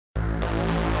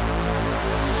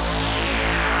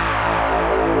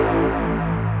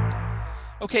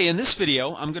Okay, in this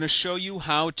video I'm going to show you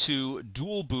how to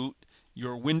dual boot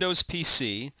your Windows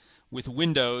PC with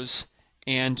Windows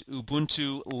and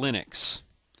Ubuntu Linux.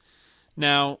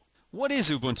 Now, what is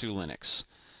Ubuntu Linux?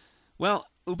 Well,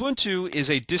 Ubuntu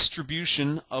is a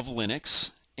distribution of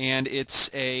Linux, and it's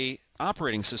a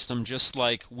operating system just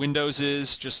like Windows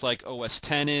is, just like OS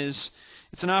X is.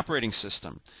 It's an operating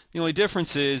system. The only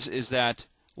difference is that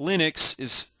Linux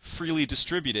is freely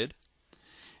distributed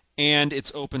and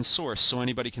it's open source, so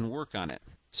anybody can work on it.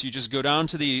 So you just go down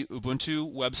to the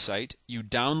Ubuntu website, you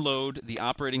download the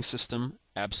operating system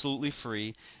absolutely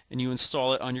free, and you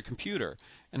install it on your computer.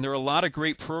 And there are a lot of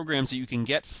great programs that you can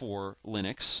get for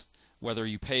Linux, whether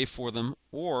you pay for them,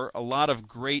 or a lot of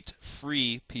great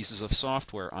free pieces of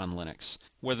software on Linux.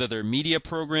 Whether they're media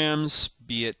programs,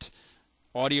 be it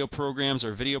audio programs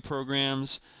or video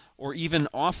programs, or even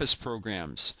Office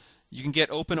programs. You can get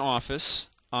OpenOffice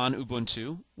on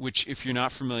Ubuntu, which, if you're not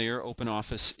familiar,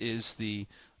 OpenOffice is the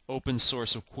open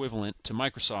source equivalent to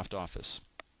Microsoft Office.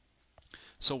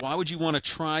 So why would you want to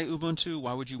try Ubuntu?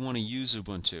 Why would you want to use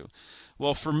Ubuntu?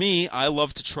 Well, for me, I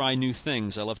love to try new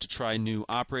things. I love to try new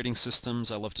operating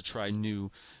systems. I love to try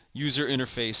new user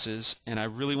interfaces, and I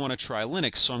really want to try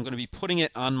Linux. So I'm going to be putting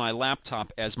it on my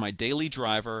laptop as my daily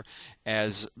driver,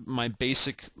 as my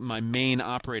main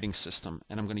operating system,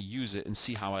 and I'm going to use it and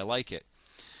see how I like it.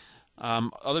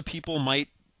 Other people might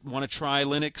want to try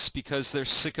Linux because they're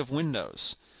sick of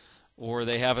Windows, or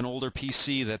they have an older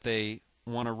PC that they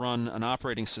want to run an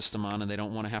operating system on and they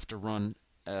don't want to have to run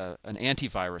an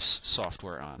antivirus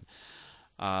software on.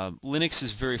 Linux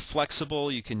is very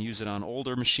flexible. You can use it on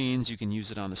older machines, you can use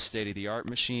it on the state-of-the-art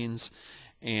machines,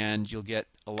 and you'll get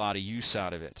a lot of use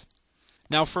out of it.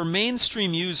 Now, for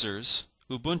mainstream users,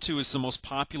 Ubuntu is the most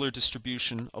popular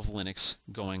distribution of Linux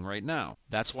going right now.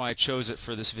 That's why I chose it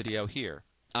for this video here.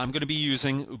 I'm going to be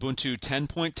using Ubuntu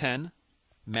 10.10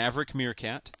 Maverick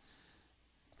Meerkat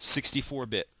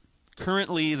 64-bit.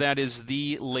 Currently, that is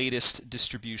the latest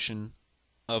distribution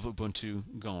of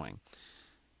Ubuntu going.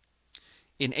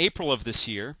 In April of this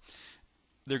year,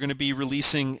 they're going to be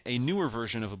releasing a newer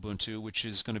version of Ubuntu, which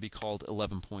is going to be called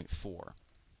 11.4.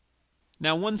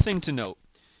 Now, one thing to note.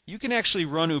 You can actually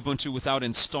run Ubuntu without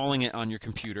installing it on your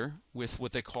computer with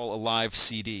what they call a live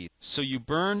CD. So you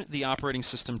burn the operating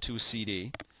system to a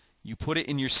CD, you put it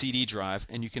in your CD drive,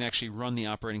 and you can actually run the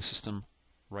operating system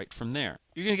right from there.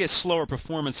 You're going to get slower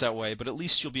performance that way, but at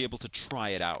least you'll be able to try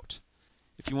it out.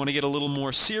 If you want to get a little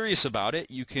more serious about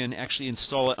it, you can actually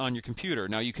install it on your computer.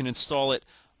 Now, you can install it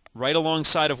right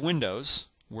alongside of Windows,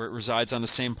 where it resides on the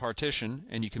same partition,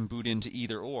 and you can boot into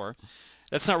either or.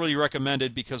 That's not really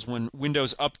recommended because when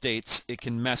Windows updates, it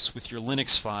can mess with your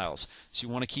Linux files. So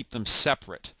you want to keep them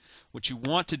separate. What you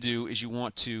want to do is you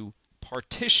want to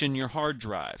partition your hard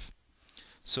drive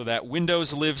so that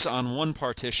Windows lives on one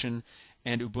partition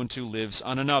and Ubuntu lives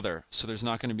on another. So there's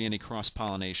not going to be any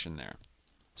cross-pollination there.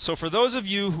 So for those of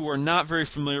you who are not very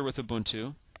familiar with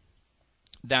Ubuntu,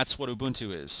 that's what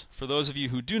Ubuntu is. For those of you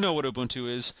who do know what Ubuntu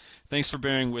is, thanks for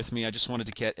bearing with me. I just wanted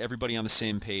to get everybody on the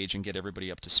same page and get everybody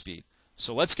up to speed.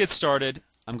 So let's get started.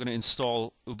 I'm going to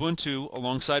install Ubuntu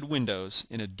alongside Windows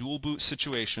in a dual boot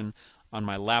situation on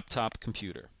my laptop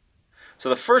computer. So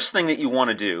the first thing that you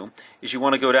want to do is you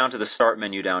want to go down to the Start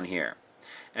menu down here.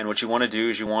 And what you want to do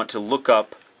is you want to look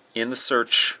up in the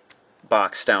search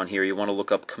box down here, you want to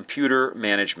look up Computer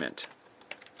Management.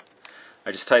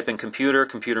 I just type in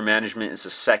Computer Management is the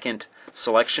second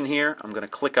selection here. I'm going to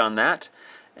click on that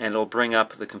and it'll bring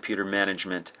up the Computer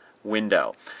Management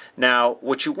window. Now,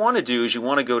 what you want to do is you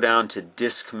want to go down to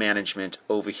Disk Management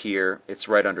over here. It's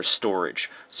right under Storage.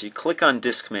 So you click on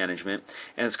Disk Management,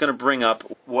 and it's going to bring up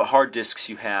what hard disks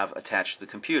you have attached to the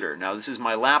computer. Now, this is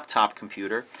my laptop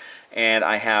computer, and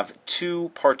I have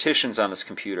two partitions on this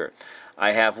computer.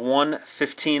 I have one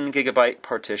 15 gigabyte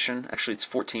partition, actually it's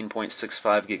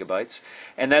 14.65 gigabytes,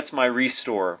 and that's my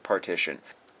restore partition.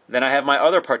 Then I have my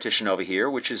other partition over here,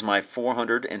 which is my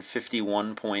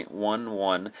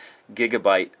 451.11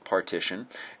 gigabyte partition,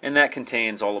 and that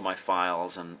contains all of my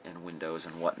files and windows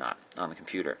and whatnot on the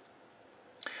computer.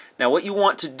 Now what you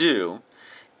want to do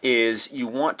is you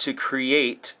want to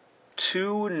create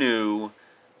two new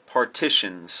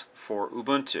partitions for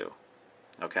Ubuntu.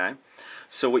 Okay?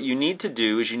 So what you need to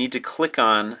do is you need to click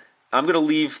on, I'm going to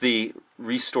leave the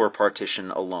restore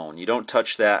partition alone. You don't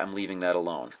touch that, I'm leaving that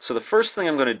alone. So the first thing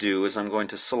I'm going to do is I'm going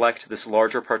to select this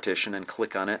larger partition and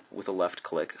click on it with a left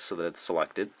click so that it's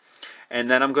selected. And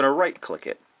then I'm going to right click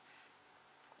it.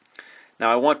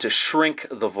 Now I want to shrink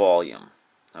the volume.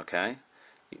 Okay?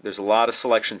 There's a lot of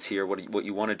selections here. What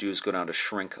you want to do is go down to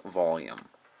shrink volume.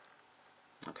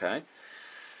 Okay?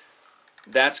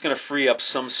 that's going to free up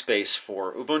some space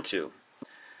for Ubuntu.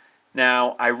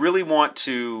 Now, I really want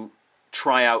to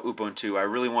try out Ubuntu. I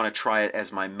really want to try it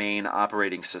as my main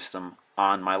operating system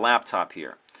on my laptop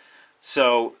here.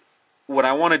 So what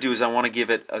I want to do is I want to give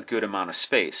it a good amount of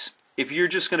space. If you're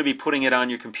just going to be putting it on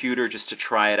your computer just to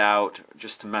try it out,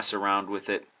 just to mess around with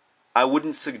it, I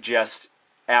wouldn't suggest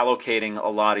allocating a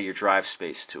lot of your drive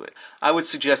space to it. I would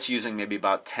suggest using maybe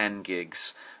about 10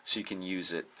 gigs so you can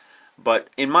use it. But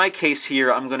in my case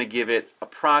here, I'm going to give it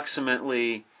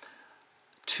approximately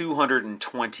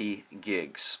 220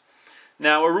 gigs.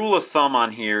 Now, a rule of thumb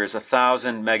on here is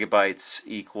 1,000 megabytes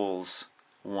equals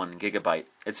 1 gigabyte.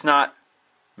 It's not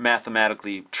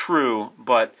mathematically true,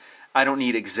 but I don't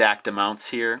need exact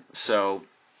amounts here. So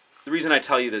the reason I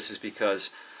tell you this is because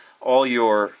all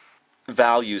your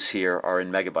values here are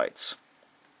in megabytes.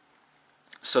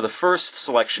 So the first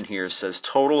selection here says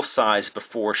total size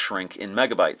before shrink in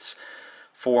megabytes,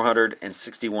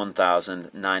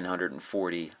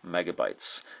 461,940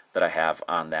 megabytes that I have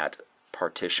on that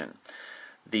partition.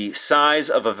 The size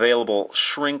of available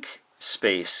shrink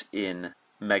space in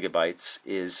megabytes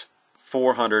is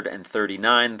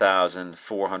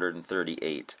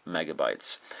 439,438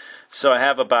 megabytes. So I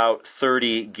have about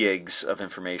 30 gigs of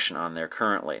information on there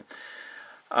currently.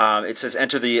 It says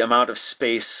enter the amount of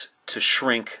space to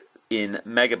shrink in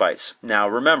megabytes. Now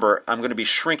remember, I'm going to be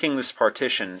shrinking this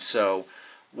partition, so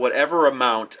whatever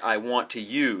amount I want to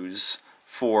use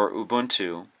for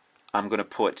Ubuntu, I'm going to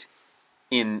put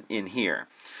in here.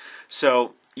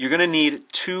 So you're going to need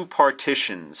two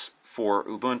partitions for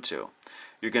Ubuntu.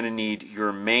 You're going to need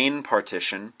your main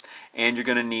partition, and you're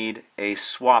going to need a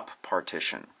swap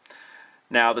partition.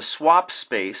 Now the swap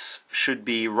space should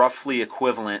be roughly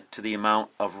equivalent to the amount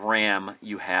of RAM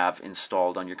you have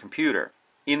installed on your computer.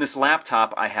 In this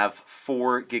laptop I have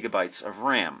 4 gigabytes of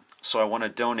RAM, so I want to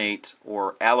donate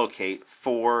or allocate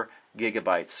 4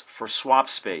 gigabytes for swap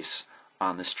space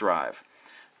on this drive.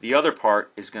 The other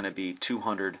part is going to be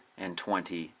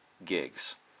 220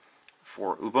 gigs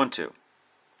for Ubuntu,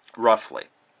 roughly.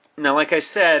 Now like I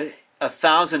said,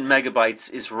 1,000 megabytes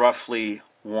is roughly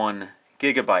 1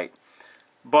 gigabyte.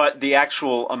 But the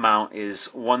actual amount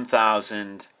is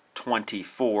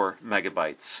 1,024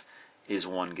 megabytes is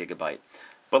 1 gigabyte.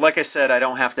 But like I said, I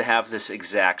don't have to have this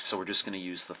exact, so we're just going to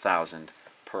use the 1,000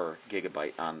 per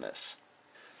gigabyte on this.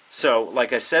 So,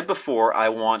 like I said before, I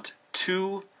want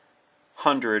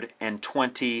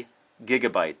 220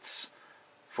 gigabytes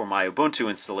for my Ubuntu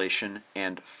installation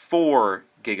and 4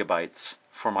 gigabytes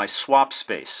for my swap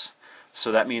space.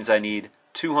 So that means I need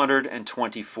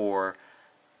 224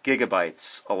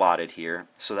 gigabytes allotted here,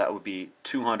 so that would be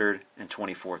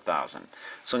 224,000.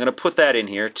 So I'm going to put that in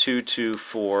here,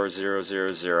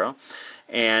 224000,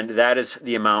 and that is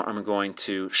the amount I'm going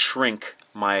to shrink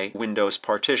my Windows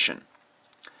partition.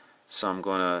 So I'm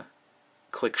going to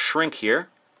click shrink here.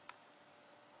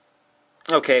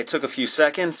 Okay, it took a few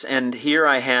seconds, and here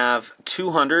I have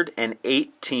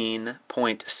 218.75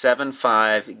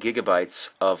 gigabytes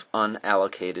of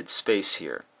unallocated space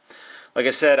here. Like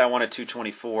I said, I wanted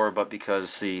 224, but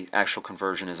because the actual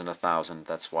conversion isn't 1,000,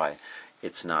 that's why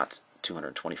it's not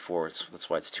 224. That's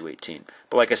why it's 218.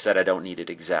 But like I said, I don't need it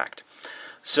exact.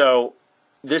 So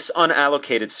this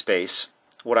unallocated space,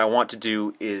 what I want to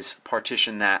do is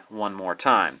partition that one more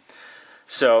time.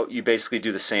 So you basically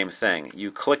do the same thing.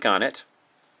 You click on it,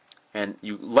 and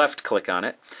you left click on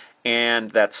it,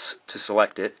 and that's to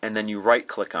select it, and then you right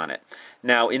click on it.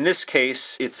 Now in this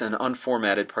case it's an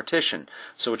unformatted partition,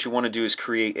 so what you want to do is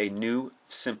create a new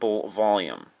simple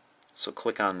volume. So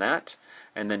click on that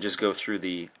and then just go through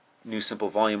the new simple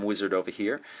volume wizard over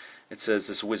here. It says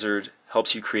this wizard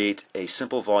helps you create a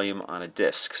simple volume on a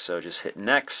disk, so just hit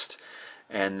next,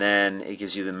 and then it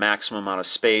gives you the maximum amount of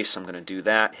space. I'm going to do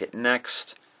that, hit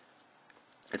next.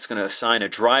 It's going to assign a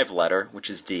drive letter, which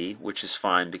is D, which is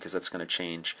fine because that's going to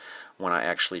change when I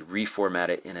actually reformat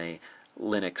it in a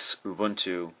Linux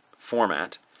Ubuntu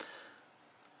format.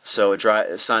 So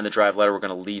assign the drive letter, we're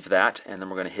going to leave that, and then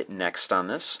we're going to hit next on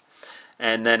this.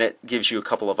 And then it gives you a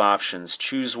couple of options.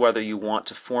 Choose whether you want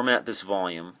to format this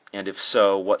volume, and if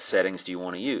so, what settings do you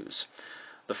want to use.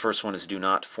 The first one is do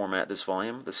not format this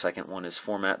volume. The second one is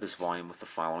format this volume with the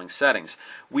following settings.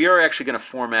 We are actually going to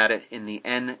format it in the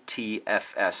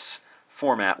NTFS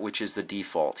format, which is the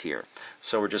default here.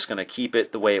 So we're just going to keep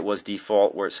it the way it was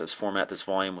default, where it says format this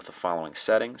volume with the following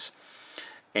settings,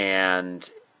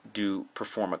 and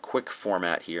perform a quick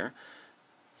format here,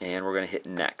 and we're going to hit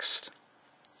next,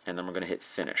 and then we're going to hit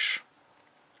finish.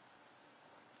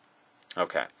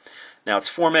 Okay, now it's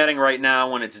formatting right now.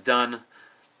 When it's done,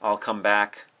 I'll come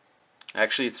back.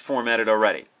 Actually, it's formatted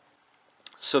already.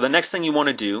 So the next thing you want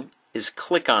to do is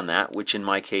click on that, which in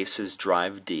my case is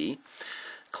drive D.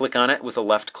 Click on it with a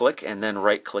left click and then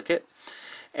right click it.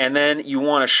 And then you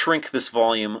want to shrink this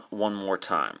volume one more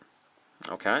time.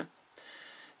 Okay?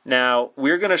 Now,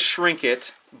 we're going to shrink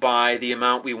it by the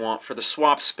amount we want for the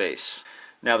swap space.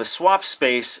 Now, the swap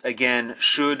space, again,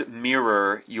 should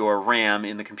mirror your RAM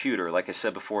in the computer. Like I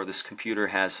said before, this computer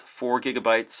has 4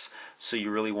 gigabytes, so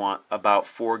you really want about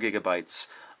 4 gigabytes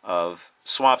of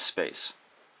swap space.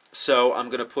 So I'm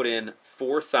going to put in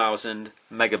 4,000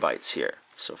 megabytes here.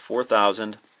 So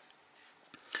 4,000,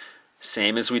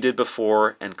 same as we did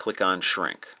before, and click on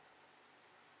shrink.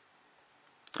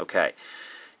 Okay.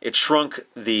 It shrunk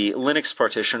the Linux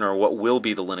partition, or what will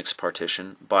be the Linux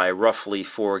partition, by roughly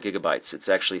 4 gigabytes. It's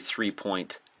actually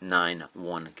 3.91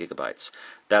 gigabytes.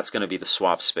 That's going to be the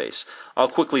swap space. I'll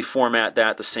quickly format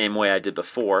that the same way I did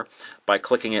before by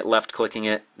clicking it, left-clicking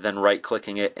it, then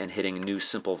right-clicking it, and hitting New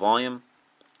Simple Volume,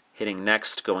 hitting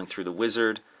Next, going through the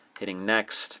wizard, hitting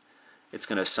Next. It's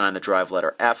going to assign the drive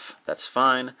letter F. That's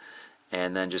fine.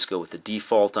 And then just go with the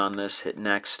default on this, hit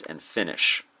Next, and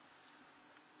Finish.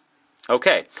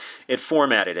 Okay, it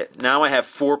formatted it. Now I have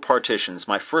 4 partitions.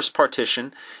 My first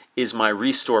partition is my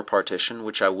restore partition,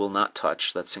 which I will not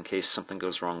touch. That's in case something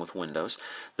goes wrong with Windows.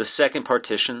 The second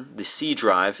partition, the C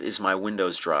drive, is my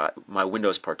Windows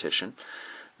partition.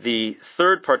 The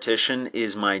third partition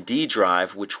is my D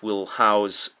drive, which will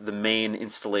house the main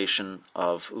installation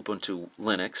of Ubuntu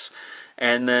Linux.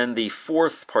 And then the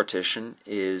fourth partition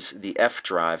is the F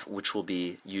drive, which will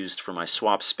be used for my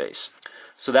swap space.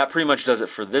 So that pretty much does it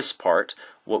for this part.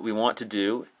 What we want to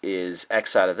do is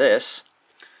X out of this.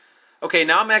 Okay,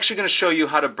 now I'm actually going to show you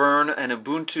how to burn an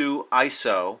Ubuntu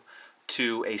ISO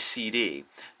to a CD.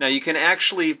 Now you can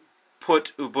actually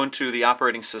put Ubuntu, the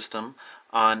operating system,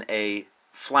 on a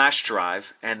flash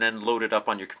drive and then load it up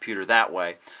on your computer that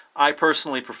way. I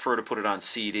personally prefer to put it on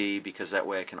CD because that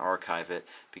way I can archive it,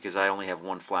 because I only have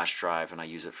one flash drive and I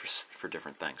use it for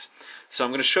different things. So I'm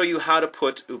going to show you how to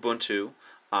put Ubuntu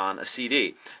on a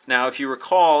CD. Now, if you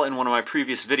recall in one of my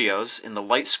previous videos, in the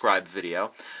LightScribe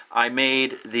video, I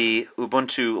made the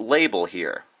Ubuntu label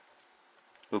here.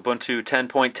 Ubuntu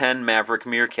 10.10 Maverick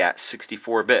Meerkat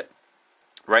 64-bit.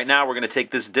 Right now we're going to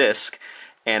take this disk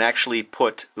and actually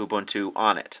put Ubuntu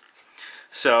on it.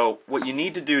 So what you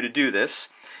need to do this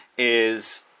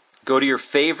is go to your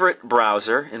favorite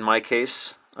browser. In my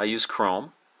case, I use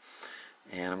Chrome.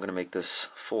 And I'm going to make this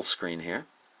full screen here.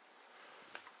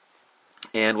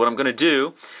 And what I'm going to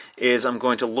do is I'm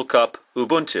going to look up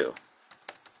Ubuntu.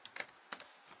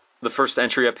 The first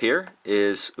entry up here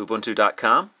is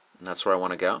ubuntu.com, and that's where I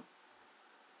want to go.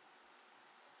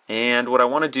 And what I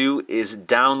want to do is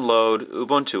download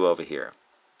Ubuntu over here.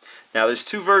 Now there's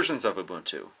 2 versions of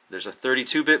Ubuntu. There's a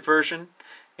 32-bit version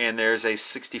and there's a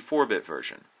 64-bit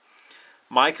version.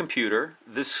 My computer,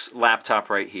 this laptop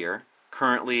right here,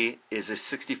 currently is a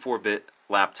 64-bit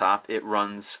laptop. It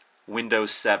runs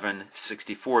Windows 7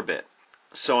 64-bit.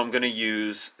 So I'm going to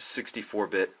use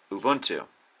 64-bit Ubuntu.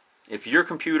 If your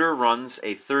computer runs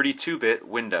a 32-bit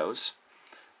Windows,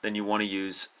 then you want to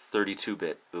use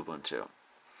 32-bit Ubuntu.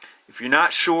 If you're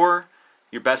not sure,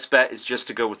 your best bet is just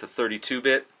to go with the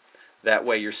 32-bit. That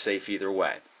way you're safe either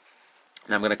way.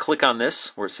 Now I'm going to click on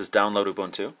this where it says Download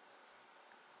Ubuntu.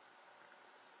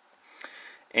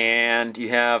 And you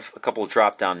have a couple of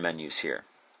drop-down menus here.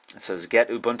 It says Get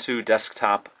Ubuntu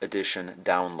Desktop Edition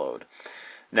Download.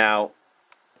 Now,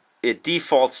 it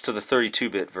defaults to the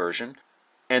 32-bit version.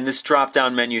 And this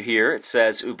drop-down menu here, it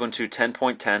says Ubuntu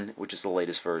 10.10, which is the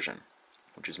latest version,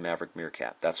 which is Maverick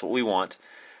Meerkat. That's what we want.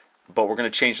 But we're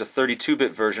going to change the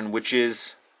 32-bit version, which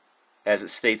is, as it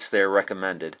states there,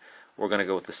 recommended. We're going to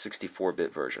go with the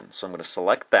 64-bit version. So I'm going to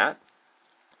select that.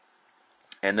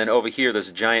 And then over here, there's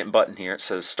a giant button here. It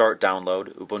says Start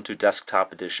Download, Ubuntu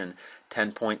Desktop Edition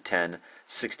 10.10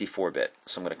 64-bit.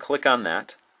 So I'm going to click on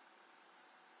that.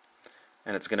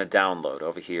 And it's going to download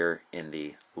over here in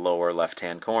the lower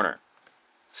left-hand corner.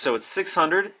 So it's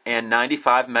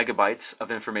 695 megabytes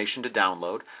of information to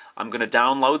download. I'm going to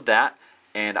download that,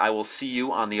 and I will see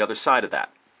you on the other side of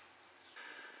that.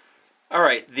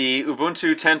 Alright, the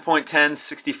Ubuntu 10.10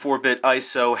 64-bit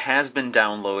ISO has been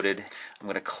downloaded. I'm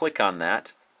going to click on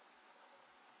that.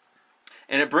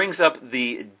 And it brings up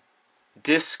the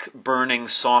disk burning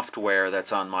software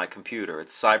that's on my computer.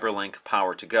 It's CyberLink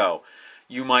Power to Go.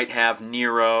 You might have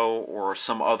Nero or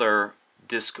some other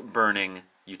disk burning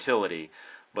utility,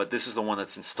 but this is the one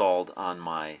that's installed on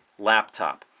my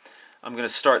laptop. I'm going to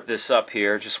start this up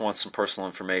here. Just want some personal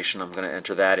information. I'm going to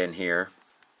enter that in here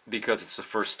because it's the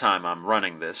first time I'm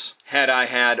running this. Had I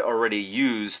had already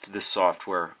used this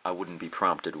software, I wouldn't be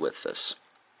prompted with this.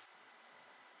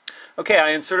 Okay, I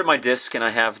inserted my disk and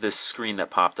I have this screen that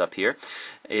popped up here.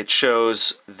 It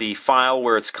shows the file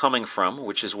where it's coming from,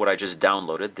 which is what I just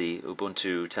downloaded, the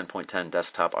Ubuntu 10.10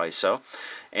 desktop ISO,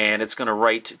 and it's going to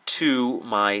write to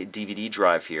my DVD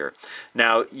drive here.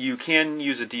 Now, you can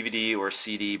use a DVD or a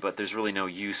CD, but there's really no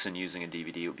use in using a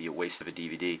DVD. It would be a waste of a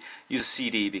DVD. Use a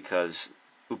CD because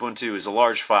Ubuntu is a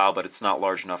large file, but it's not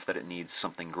large enough that it needs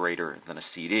something greater than a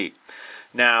CD.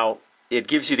 Now, it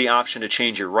gives you the option to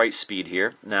change your write speed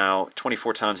here. Now,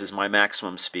 24 times is my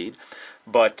maximum speed,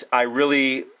 but I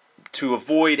really, to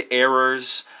avoid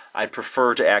errors, I'd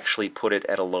prefer to actually put it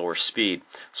at a lower speed.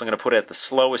 So I'm going to put it at the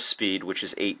slowest speed, which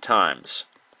is 8 times.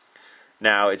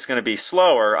 Now, it's going to be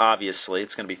slower, obviously.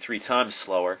 It's going to be 3 times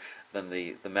slower than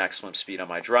the maximum speed on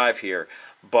my drive here,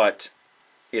 but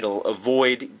it'll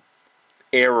avoid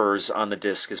errors on the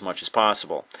disk as much as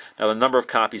possible. Now, the number of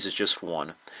copies is just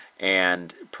 1,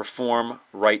 and perform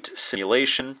write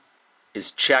simulation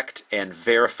is checked, and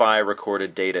verify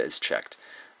recorded data is checked.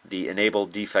 The enable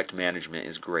defect management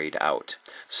is grayed out.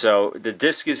 So the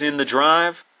disk is in the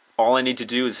drive. All I need to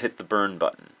do is hit the burn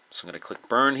button. So I'm going to click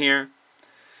burn here,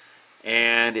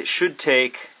 and it should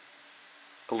take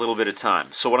a little bit of time.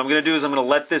 So what I'm going to do is I'm going to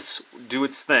let this do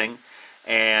its thing,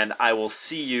 and I will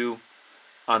see you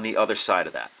on the other side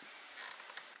of that.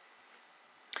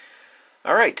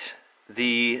 Alright,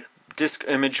 the disk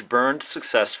image burned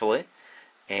successfully,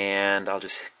 and I'll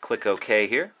just click OK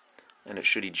here, and it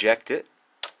should eject it.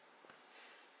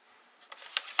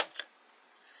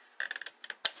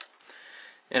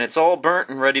 And it's all burnt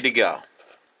and ready to go.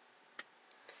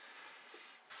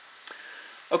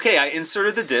 Okay, I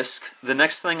inserted the disk. The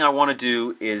next thing I want to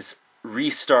do is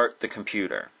restart the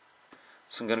computer.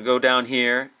 So I'm going to go down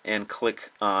here and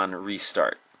click on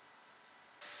Restart.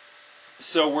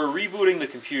 So we're rebooting the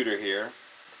computer here.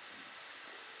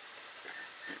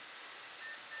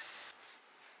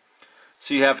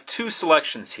 So you have 2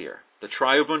 selections here. The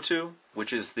Try Ubuntu,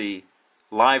 which is the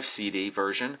live CD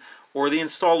version, or the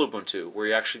Install Ubuntu, where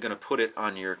you're actually going to put it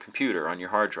on your computer, on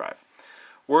your hard drive.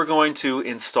 We're going to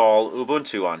install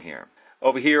Ubuntu on here.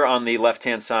 Over here on the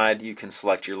left-hand side, you can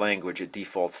select your language. It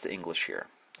defaults to English here.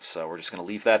 So we're just going to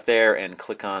leave that there and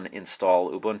click on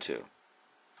Install Ubuntu.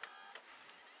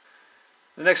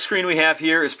 The next screen we have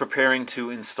here is preparing to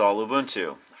install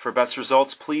Ubuntu. For best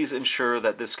results, please ensure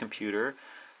that this computer,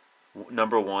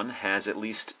 number 1, has at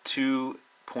least 2.6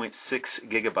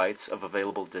 gigabytes of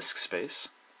available disk space,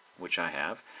 which I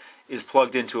have, is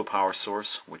plugged into a power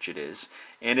source, which it is,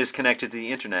 and is connected to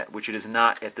the internet, which it is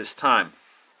not at this time.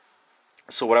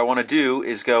 So what I want to do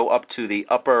is go up to the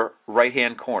upper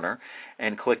right-hand corner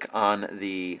and click on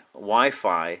the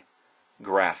Wi-Fi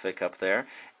graphic up there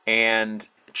and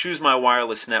choose my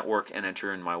wireless network and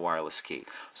enter in my wireless key.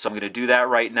 So I'm going to do that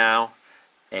right now,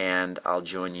 and I'll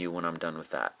join you when I'm done with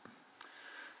that.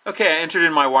 Okay, I entered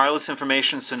in my wireless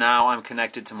information, so now I'm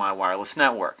connected to my wireless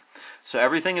network. So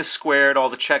everything is squared. All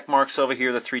the check marks over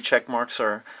here, the 3 check marks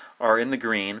are in the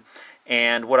green.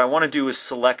 And what I want to do is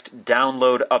select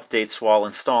Download Updates while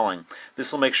installing.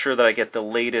 This will make sure that I get the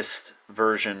latest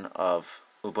version of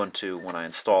Ubuntu when I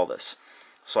install this.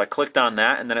 So I clicked on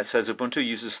that, and then it says Ubuntu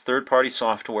uses third-party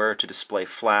software to display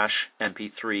Flash,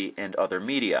 MP3, and other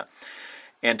media,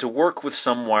 and to work with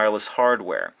some wireless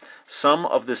hardware. Some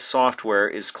of this software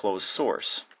is closed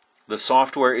source. The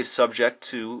software is subject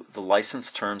to the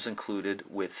license terms included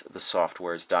with the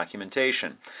software's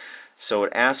documentation. So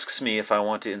it asks me if I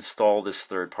want to install this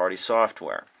third-party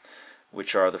software,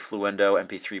 which are the Fluendo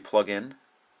MP3 plugin,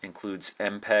 includes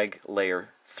MPEG Layer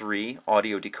 3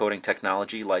 audio decoding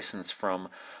technology licensed from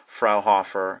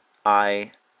Fraunhofer,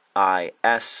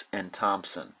 IIS, and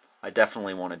Thomson. I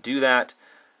definitely want to do that,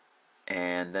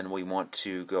 and then we want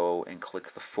to go and click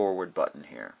the forward button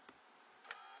here.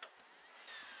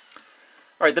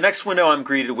 Alright, the next window I'm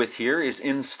greeted with here is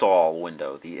Install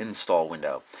window, the Install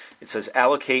window. It says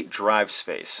Allocate Drive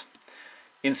Space.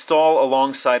 Install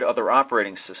alongside other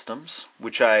operating systems,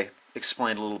 which I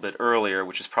explained a little bit earlier,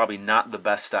 which is probably not the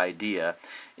best idea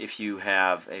if you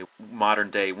have a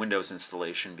modern-day Windows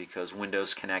installation, because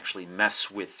Windows can actually mess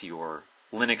with your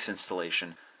Linux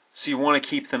installation. So you want to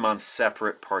keep them on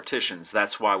separate partitions.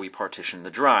 That's why we partition the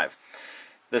drive.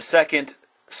 The second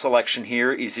selection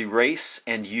here is erase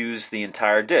and use the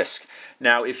entire disk.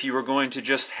 Now, if you were going to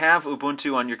just have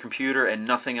Ubuntu on your computer and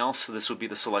nothing else, this would be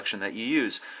the selection that you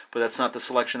use. But that's not the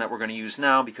selection that we're going to use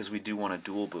now, because we do want a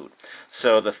dual boot.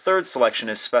 So the third selection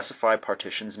is specify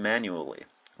partitions manually,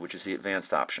 which is the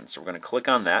advanced option. So we're going to click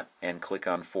on that and click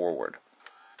on forward.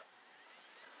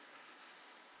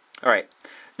 Alright,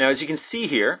 now as you can see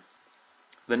here,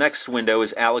 the next window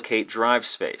is allocate drive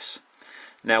space.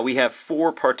 Now we have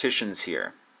 4 partitions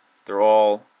here. They're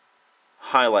all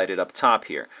highlighted up top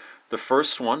here. The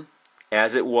first one,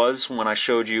 as it was when I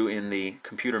showed you in the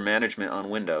computer management on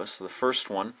Windows, so the first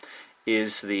one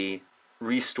is the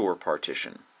restore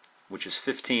partition, which is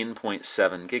 15.7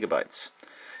 gigabytes.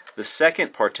 The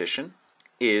second partition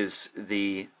is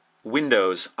the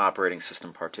Windows operating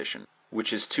system partition,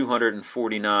 which is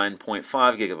 249.5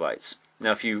 gigabytes.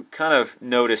 Now, if you kind of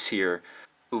notice here,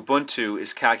 Ubuntu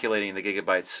is calculating the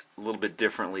gigabytes a little bit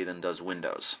differently than does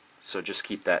Windows, so just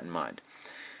keep that in mind.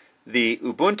 The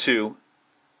Ubuntu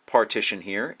partition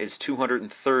here is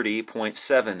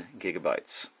 230.7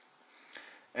 gigabytes.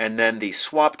 And then the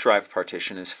swap drive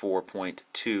partition is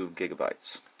 4.2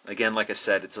 gigabytes. Again, like I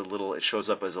said, it shows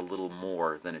up as a little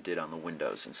more than it did on the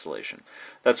Windows installation.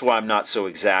 That's why I'm not so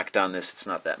exact on this. It's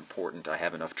not that important. I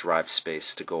have enough drive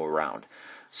space to go around.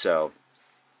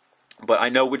 But I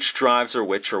know which drives are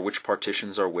which, or which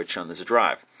partitions are which on this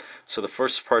drive. So the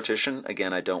first partition,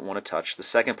 again, I don't want to touch. The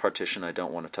second partition I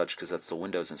don't want to touch because that's the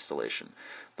Windows installation.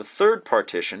 The third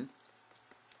partition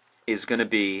is going to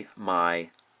be my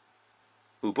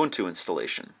Ubuntu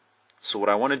installation. So what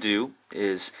I want to do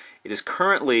is, it is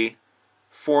currently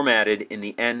formatted in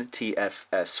the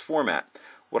NTFS format.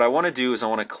 What I want to do is I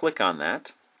want to click on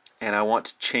that, and I want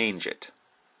to change it.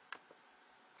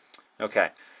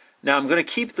 Okay. Now I'm going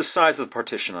to keep the size of the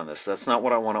partition on this. That's not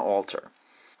what I want to alter.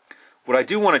 What I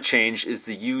do want to change is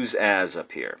the Use As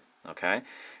up here. Okay?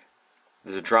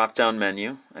 There's a drop-down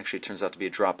menu. Actually, it turns out to be a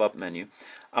drop-up menu.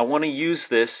 I want to use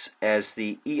this as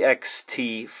the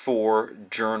ext4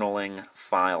 journaling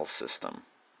file system.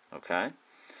 Okay?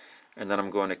 And then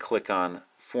I'm going to click on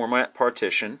Format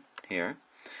Partition here.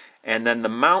 And then the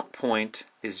mount point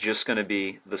is just going to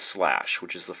be the slash,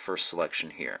 which is the first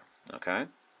selection here. Okay?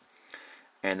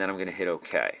 And then I'm going to hit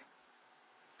OK.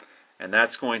 And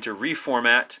that's going to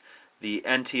reformat the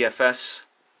NTFS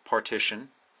partition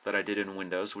that I did in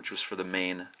Windows, which was for the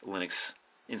main Linux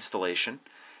installation.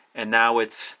 And now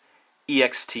it's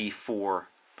ext4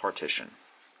 partition.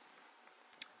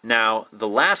 Now, the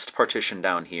last partition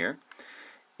down here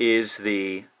is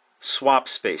the swap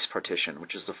space partition,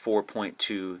 which is the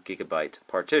 4.2 gigabyte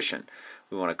partition.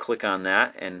 We want to click on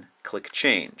that and click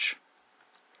Change.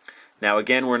 Now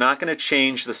again, we're not going to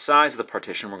change the size of the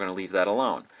partition, we're going to leave that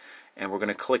alone. And we're going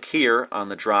to click here on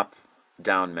the drop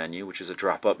down menu, which is a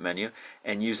drop up menu,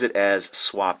 and use it as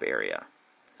swap area.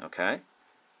 Okay?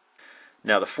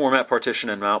 Now the format partition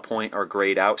and mount point are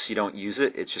grayed out, so you don't use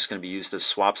it. It's just going to be used as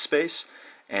swap space,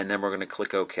 and then we're going to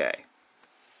click OK.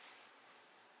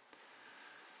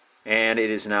 And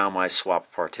it is now my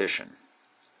swap partition.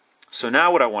 So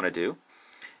now what I want to do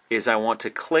is I want to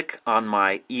click on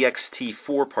my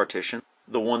ext4 partition,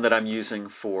 the one that I'm using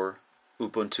for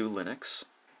Ubuntu Linux,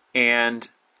 and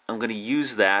I'm going to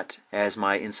use that as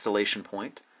my installation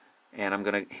point, and I'm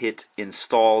going to hit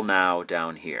Install Now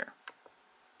down here.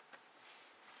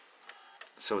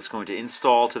 So it's going to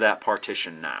install to that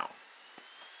partition now.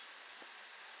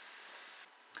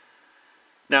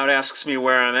 Now it asks me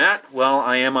where I'm at. Well,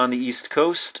 I am on the East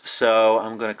Coast, so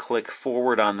I'm going to click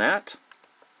forward on that.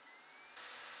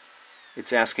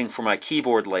 It's asking for my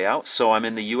keyboard layout, so I'm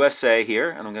in the USA here,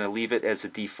 and I'm going to leave it as a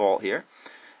default here,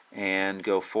 and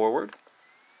go forward.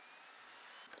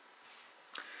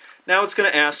 Now it's going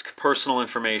to ask personal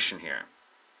information here.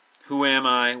 Who am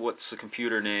I? What's the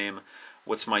computer name?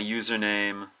 What's my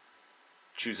username?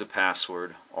 Choose a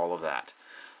password, all of that.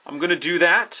 I'm going to do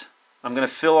that. I'm going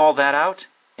to fill all that out,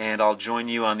 and I'll join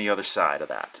you on the other side of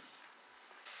that.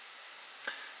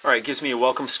 Alright, it gives me a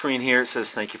welcome screen here. It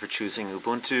says thank you for choosing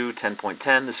Ubuntu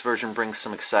 10.10. This version brings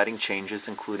some exciting changes,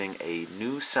 including a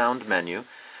new sound menu,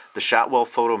 the Shotwell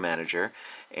Photo Manager,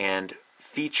 and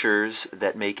features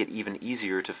that make it even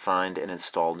easier to find and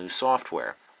install new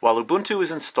software. While Ubuntu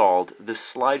is installed,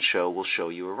 this slideshow will show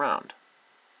you around.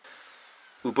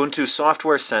 Ubuntu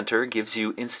Software Center gives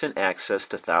you instant access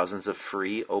to thousands of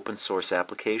free open-source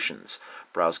applications.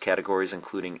 Browse categories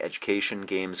including education,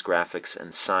 games, graphics,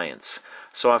 and science.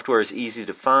 Software is easy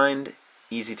to find,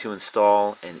 easy to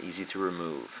install, and easy to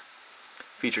remove.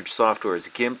 Featured software is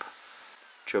GIMP,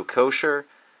 Joe Kosher,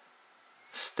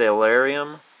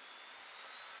 Stellarium.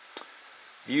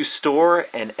 View, store,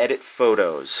 and edit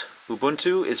photos.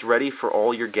 Ubuntu is ready for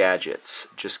all your gadgets.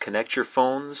 Just connect your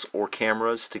phones or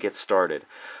cameras to get started.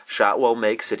 Shotwell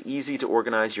makes it easy to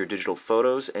organize your digital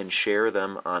photos and share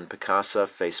them on Picasa,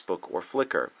 Facebook, or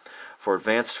Flickr. For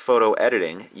advanced photo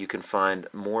editing, you can find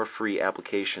more free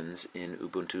applications in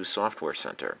Ubuntu Software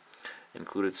Center.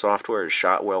 Included software is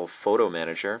Shotwell Photo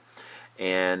Manager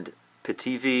and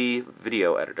PTV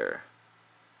Video Editor.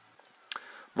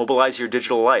 Mobilize your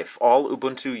digital life. All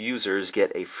Ubuntu users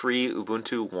get a free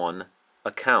Ubuntu One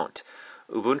account.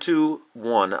 Ubuntu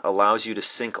One allows you to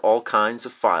sync all kinds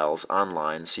of files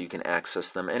online so you can access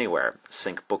them anywhere.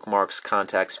 Sync bookmarks,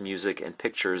 contacts, music, and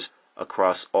pictures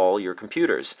across all your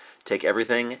computers. Take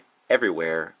everything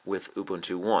everywhere with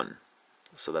Ubuntu One.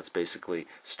 So that's basically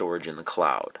storage in the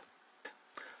cloud.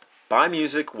 Buy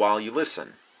music while you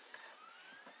listen.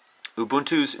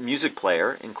 Ubuntu's music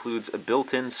player includes a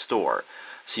built-in store,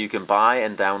 so you can buy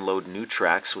and download new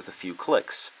tracks with a few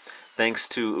clicks. Thanks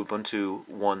to Ubuntu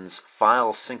One's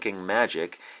file syncing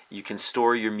magic, you can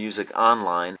store your music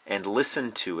online and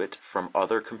listen to it from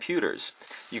other computers.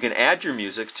 You can add your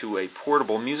music to a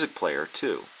portable music player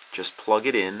too. Just plug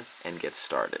it in and get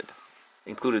started.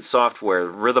 Included software: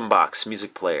 Rhythmbox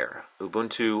Music Player,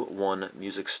 Ubuntu One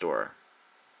Music Store.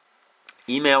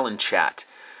 Email and chat.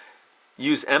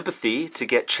 Use Empathy to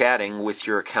get chatting with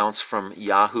your accounts from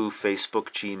Yahoo,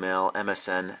 Facebook, Gmail,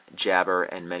 MSN, Jabber,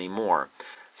 and many more.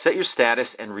 Set your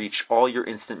status and reach all your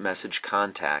instant message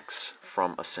contacts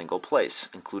from a single place.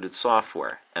 Included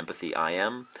software: Empathy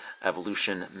IM,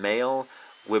 Evolution Mail,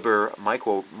 Wibber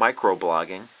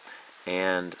microblogging,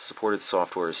 and supported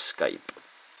software is Skype.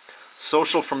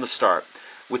 Social from the start.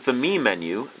 With the Me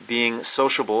menu, being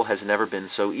sociable has never been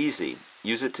so easy.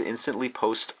 Use it to instantly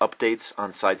post updates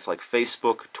on sites like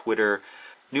Facebook, Twitter.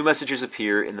 New messages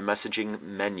appear in the messaging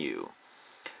menu,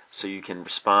 so you can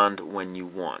respond when you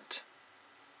want.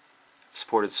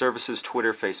 Supported services: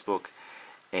 Twitter, Facebook,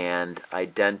 and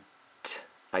Identica.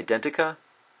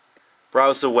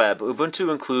 Browse the web.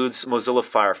 Ubuntu includes Mozilla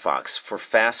Firefox for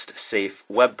fast, safe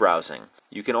web browsing.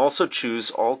 You can also choose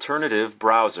alternative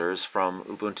browsers from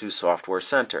Ubuntu Software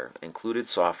Center. Included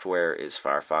software is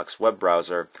Firefox web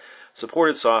browser.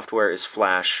 Supported software is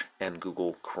Flash and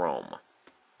Google Chrome.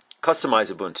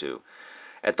 Customize Ubuntu.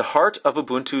 At the heart of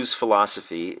Ubuntu's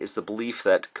philosophy is the belief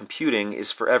that computing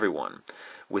is for everyone.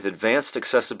 With advanced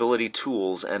accessibility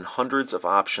tools and hundreds of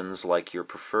options like your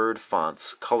preferred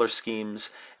fonts, color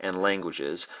schemes, and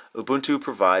languages, Ubuntu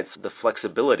provides the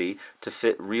flexibility to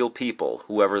fit real people,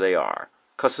 whoever they are.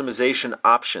 Customization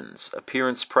options,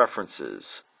 appearance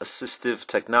preferences, assistive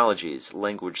technologies,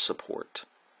 language support.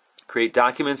 Create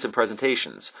documents and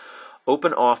presentations.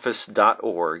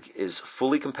 OpenOffice.org is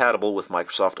fully compatible with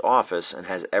Microsoft Office and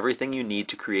has everything you need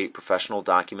to create professional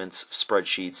documents,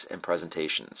 spreadsheets, and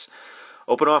presentations.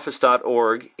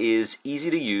 OpenOffice.org is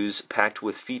easy to use, packed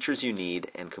with features you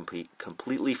need, and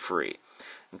completely free.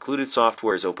 Included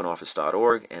software is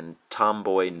OpenOffice.org and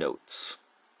Tomboy Notes.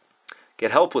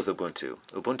 Get help with Ubuntu.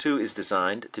 Ubuntu is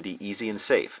designed to be easy and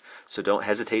safe, so don't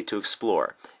hesitate to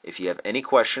explore. If you have any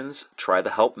questions, try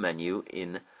the help menu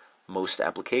in most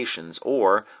applications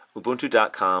or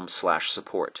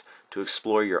ubuntu.com/support to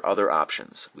explore your other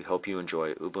options. We hope you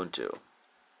enjoy Ubuntu.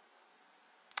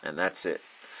 And that's it.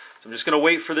 So I'm just going to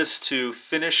wait for this to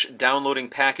finish downloading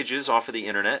packages off of the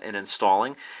internet and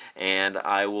installing, and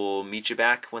I will meet you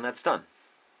back when that's done.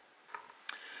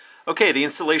 Okay, the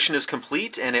installation is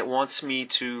complete and it wants me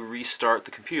to restart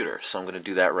the computer, so I'm going to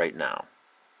do that right now.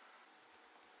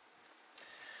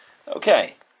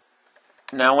 Okay,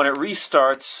 now when it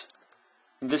restarts,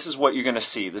 this is what you're going to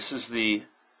see. This is the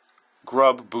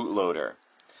Grub bootloader.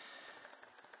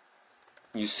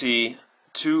 You see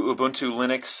two Ubuntu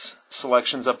Linux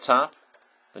selections up top,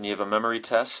 then you have a memory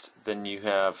test, then you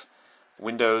have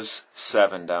Windows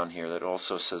 7 down here that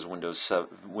also says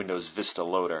Windows Vista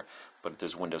Loader, but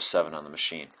there's Windows 7 on the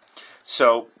machine.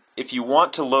 So if you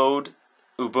want to load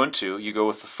Ubuntu, you go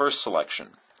with the first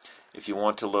selection. If you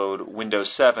want to load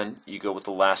Windows 7, you go with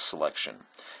the last selection.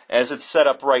 As it's set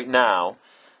up right now,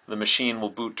 the machine will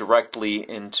boot directly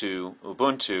into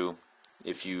Ubuntu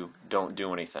if you don't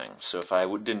do anything. So if I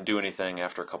didn't do anything,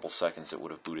 after a couple seconds it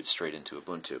would have booted straight into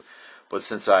Ubuntu. But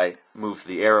since I moved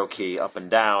the arrow key up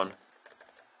and down,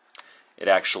 it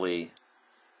actually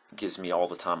gives me all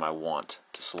the time I want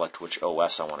to select which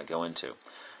OS I want to go into.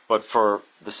 But for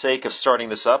the sake of starting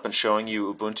this up and showing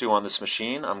you Ubuntu on this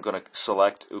machine, I'm going to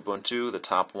select Ubuntu, the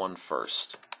top one,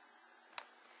 first.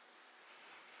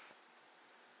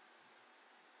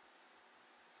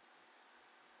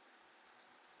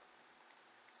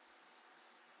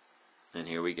 And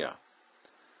here we go.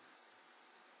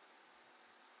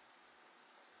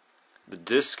 The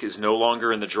disk is no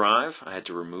longer in the drive. I had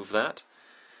to remove that.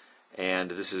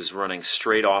 And this is running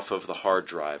straight off of the hard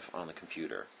drive on the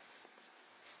computer.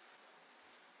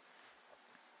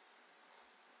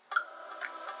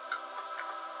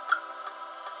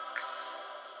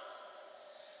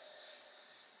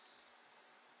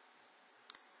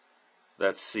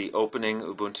 That's the opening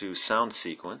Ubuntu sound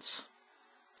sequence.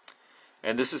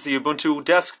 And this is the Ubuntu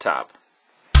desktop.